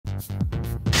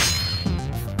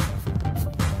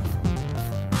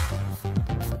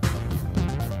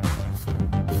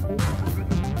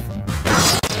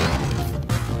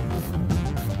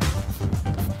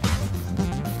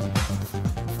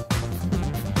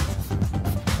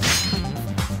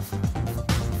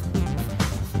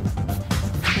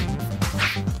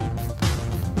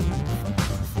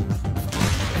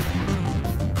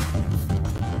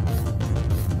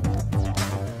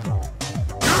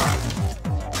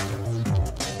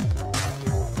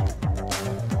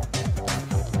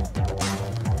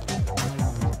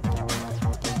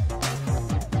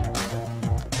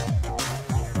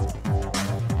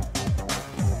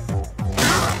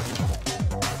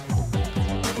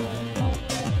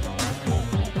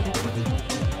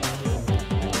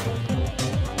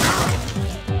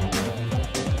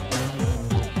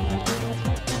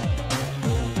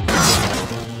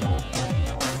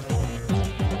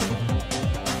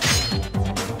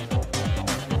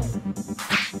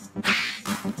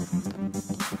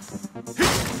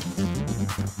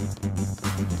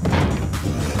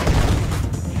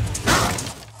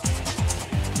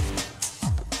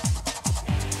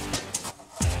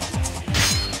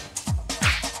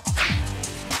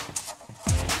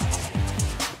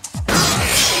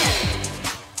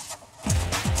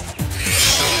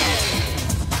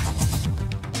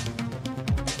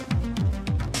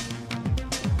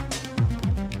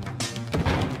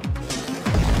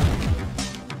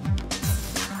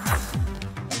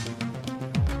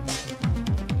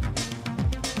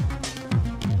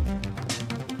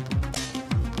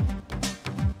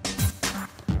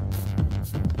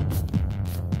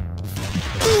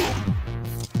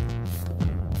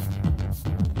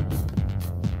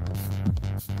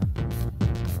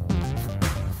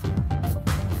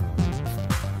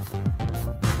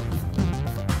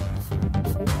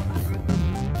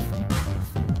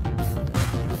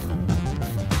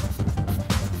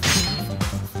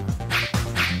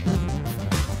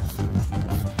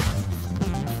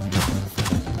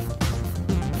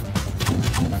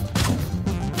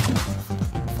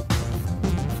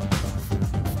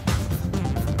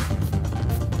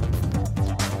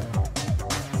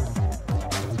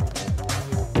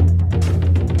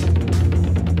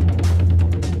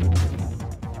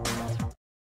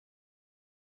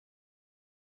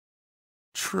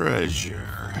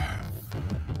Treasure.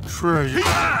 Treasure.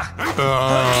 That come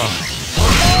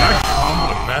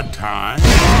at a bad time.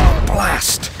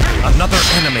 Blast! Another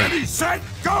enemy. Ready, set,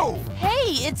 go!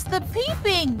 Hey, it's the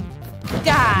peeping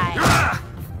guy.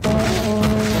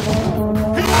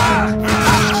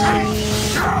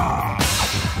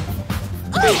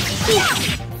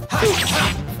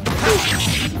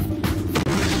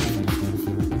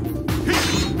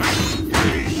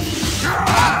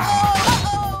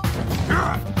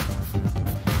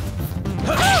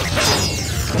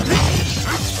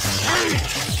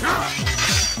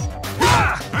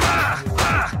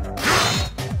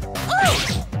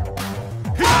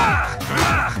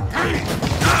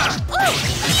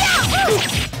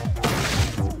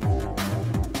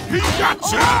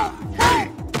 Gotcha!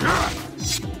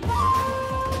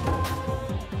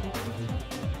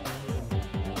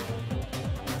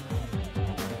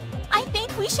 I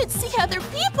think we should see other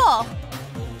people.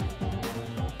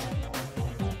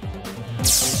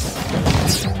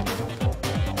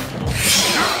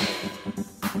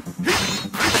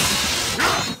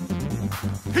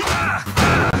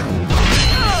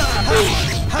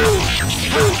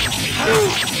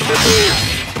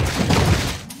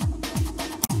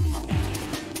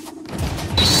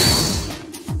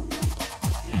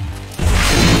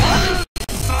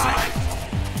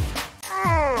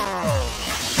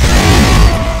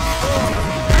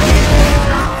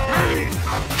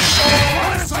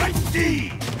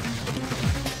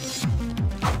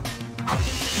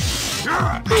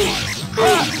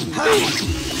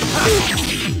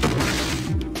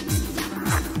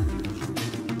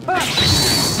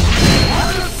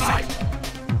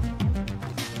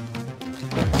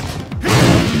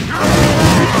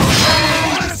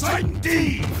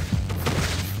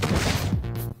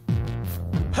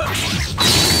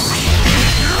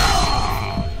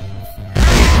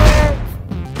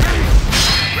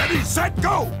 Ready, set,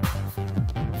 go!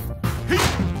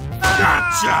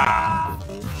 Gotcha!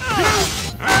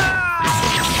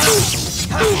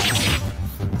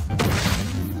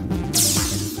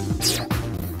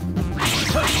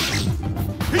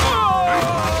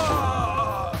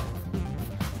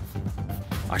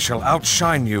 I shall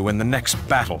outshine you in the next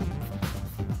battle.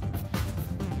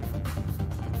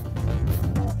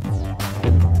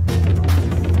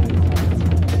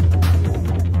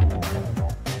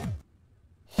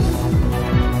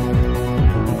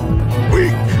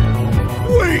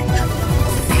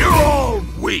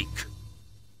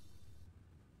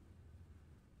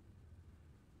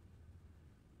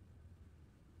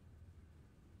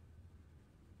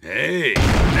 Hey,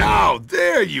 now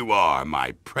there you are,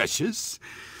 my precious.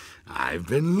 I've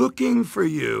been looking for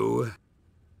you.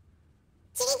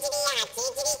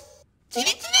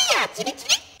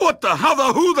 What the how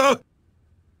the who the?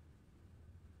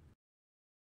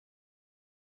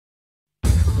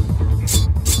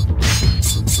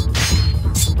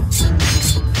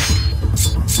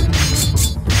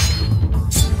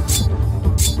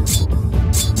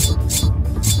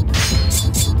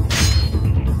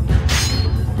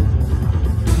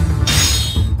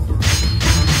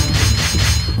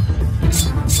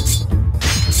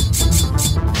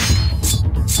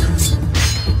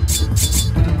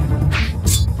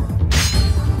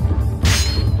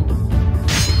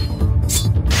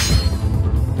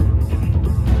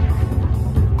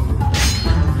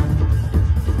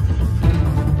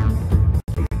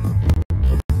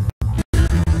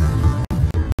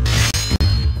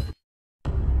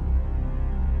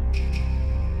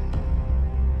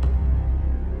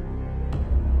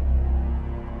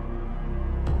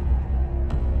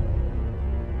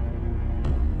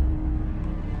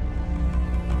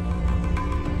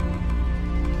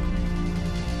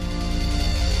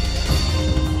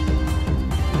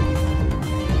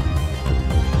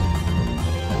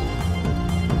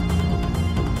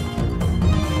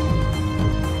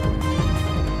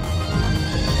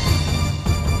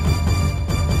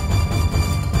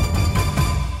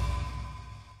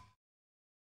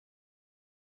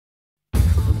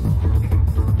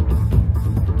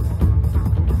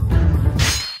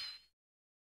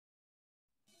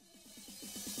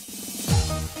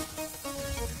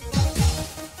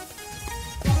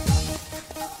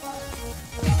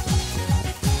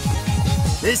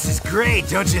 This is great,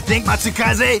 don't you think,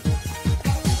 Matsukaze?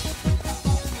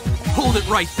 Hold it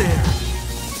right there.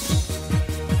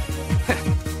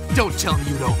 Don't tell me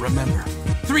you don't remember.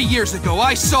 3 years ago,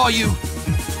 I saw you...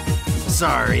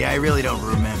 Sorry, I really don't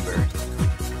remember.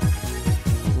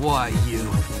 Why, you...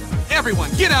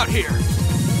 Everyone, get out here!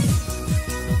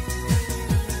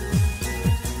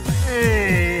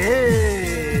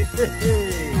 Hey,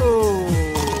 oh.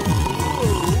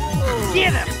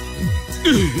 Get him!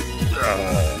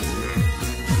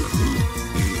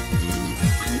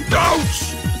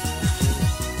 Ouch!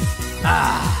 A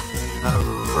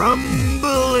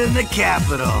rumble in the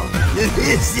capital.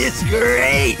 This is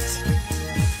great!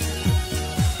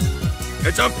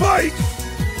 It's a fight!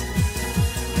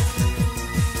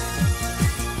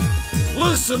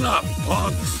 Listen up,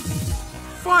 punks.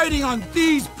 Fighting on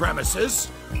these premises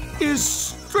is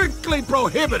strictly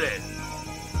prohibited.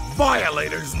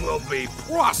 Violators will be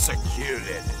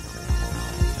prosecuted.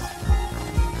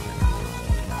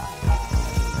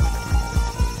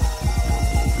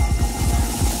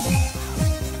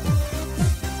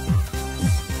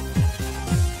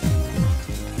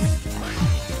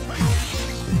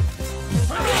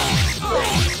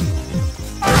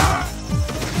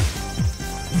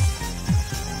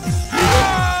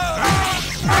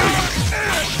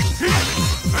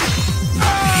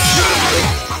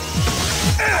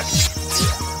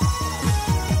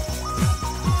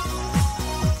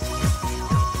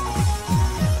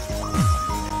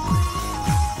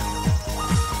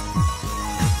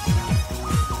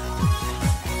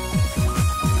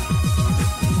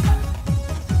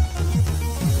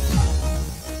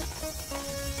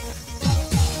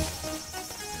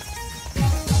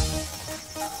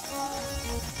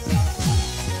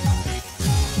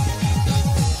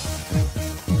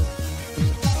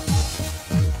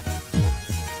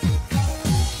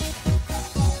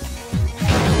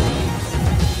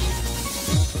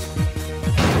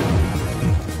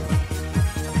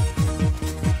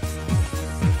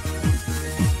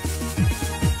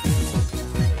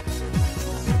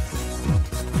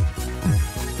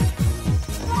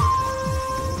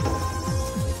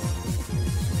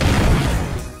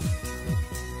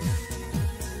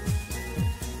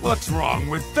 What's wrong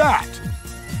with that?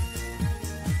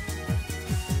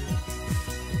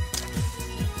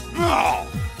 Oh!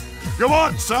 You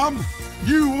want some?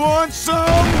 You want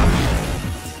some?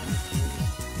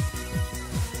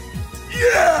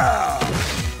 Yeah!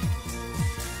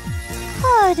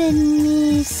 Pardon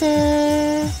me,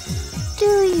 sir. Do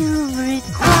you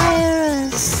require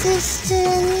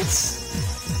assistance?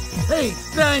 Hey,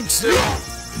 thanks.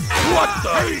 What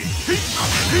the?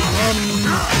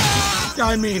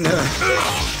 I mean, you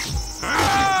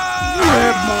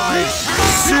have my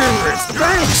serious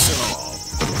thanks.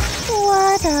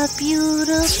 What a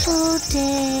beautiful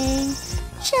day.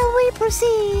 Shall we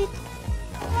proceed?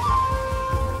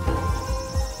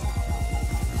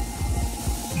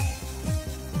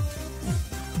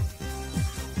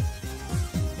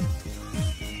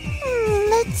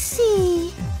 Let's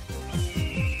see.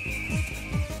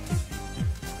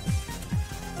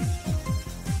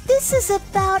 This is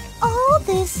about all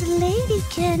this lady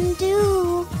can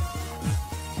do.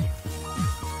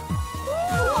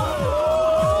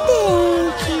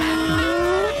 Thank you.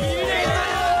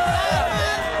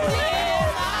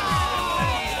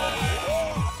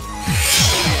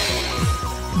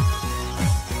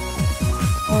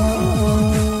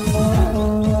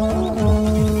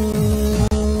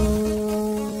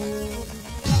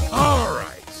 All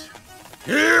right,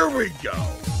 here we go.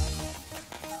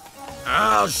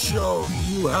 I'll show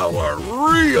you how a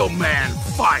real man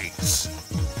fights.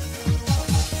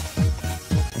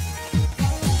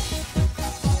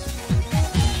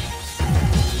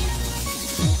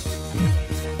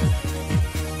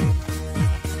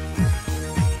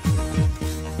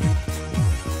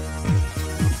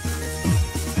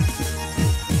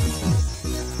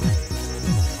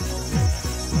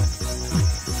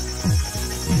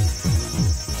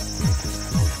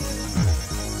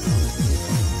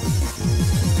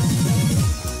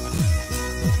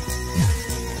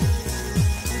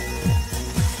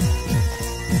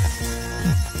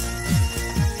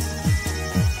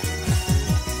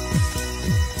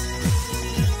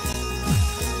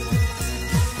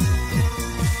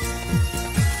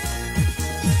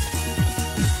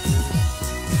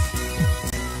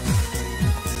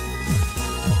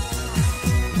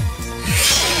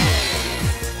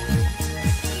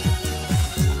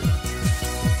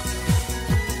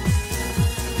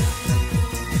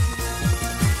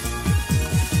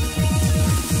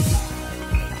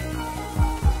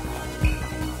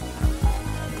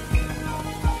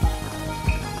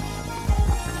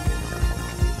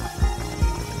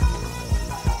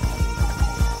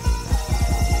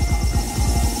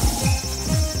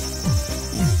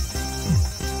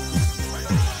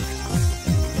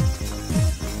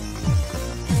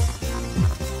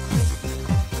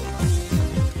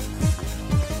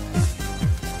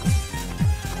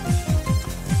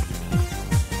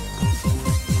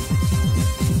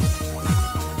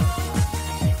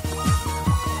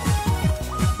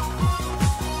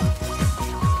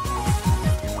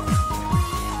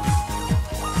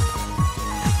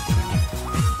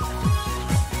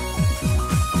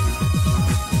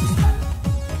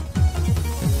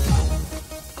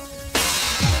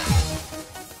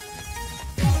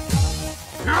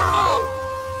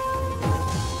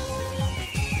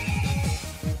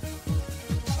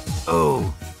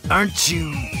 Oh, aren't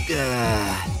you,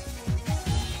 Goemon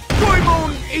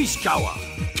Ishikawa,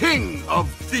 King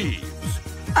of Thieves,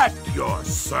 at your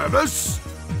service.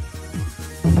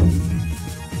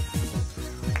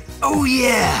 Oh,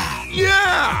 yeah!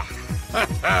 Yeah!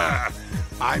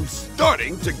 I'm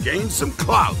starting to gain some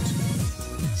clout.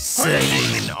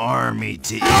 Sending an army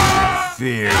to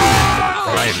interfere with a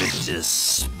private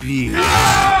dispute.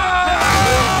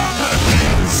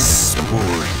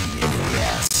 Sporty, if you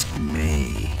ask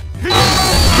me.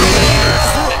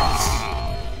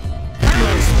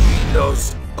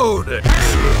 Those Oda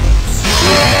troops.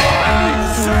 Ready,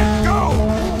 set, go!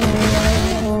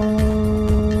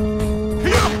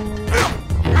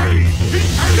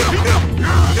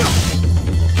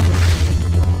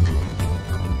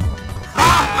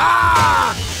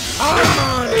 I'm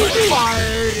on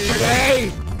fire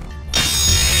today!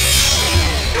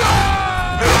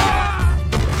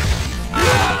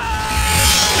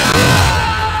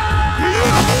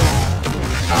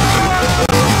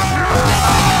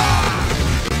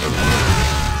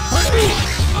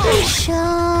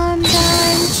 Charmed,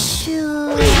 I'm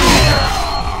sure.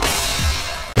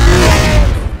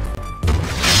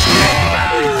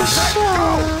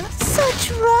 Sure, such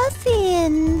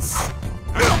ruffians.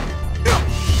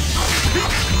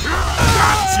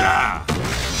 Gotcha!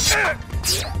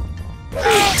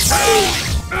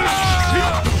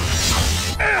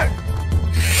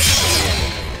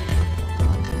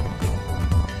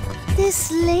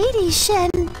 This lady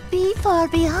shan't be far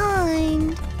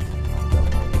behind.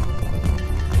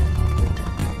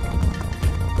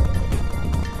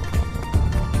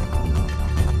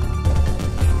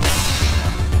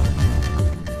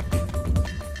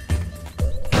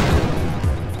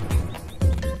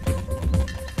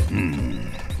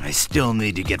 I still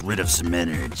need to get rid of some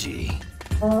energy.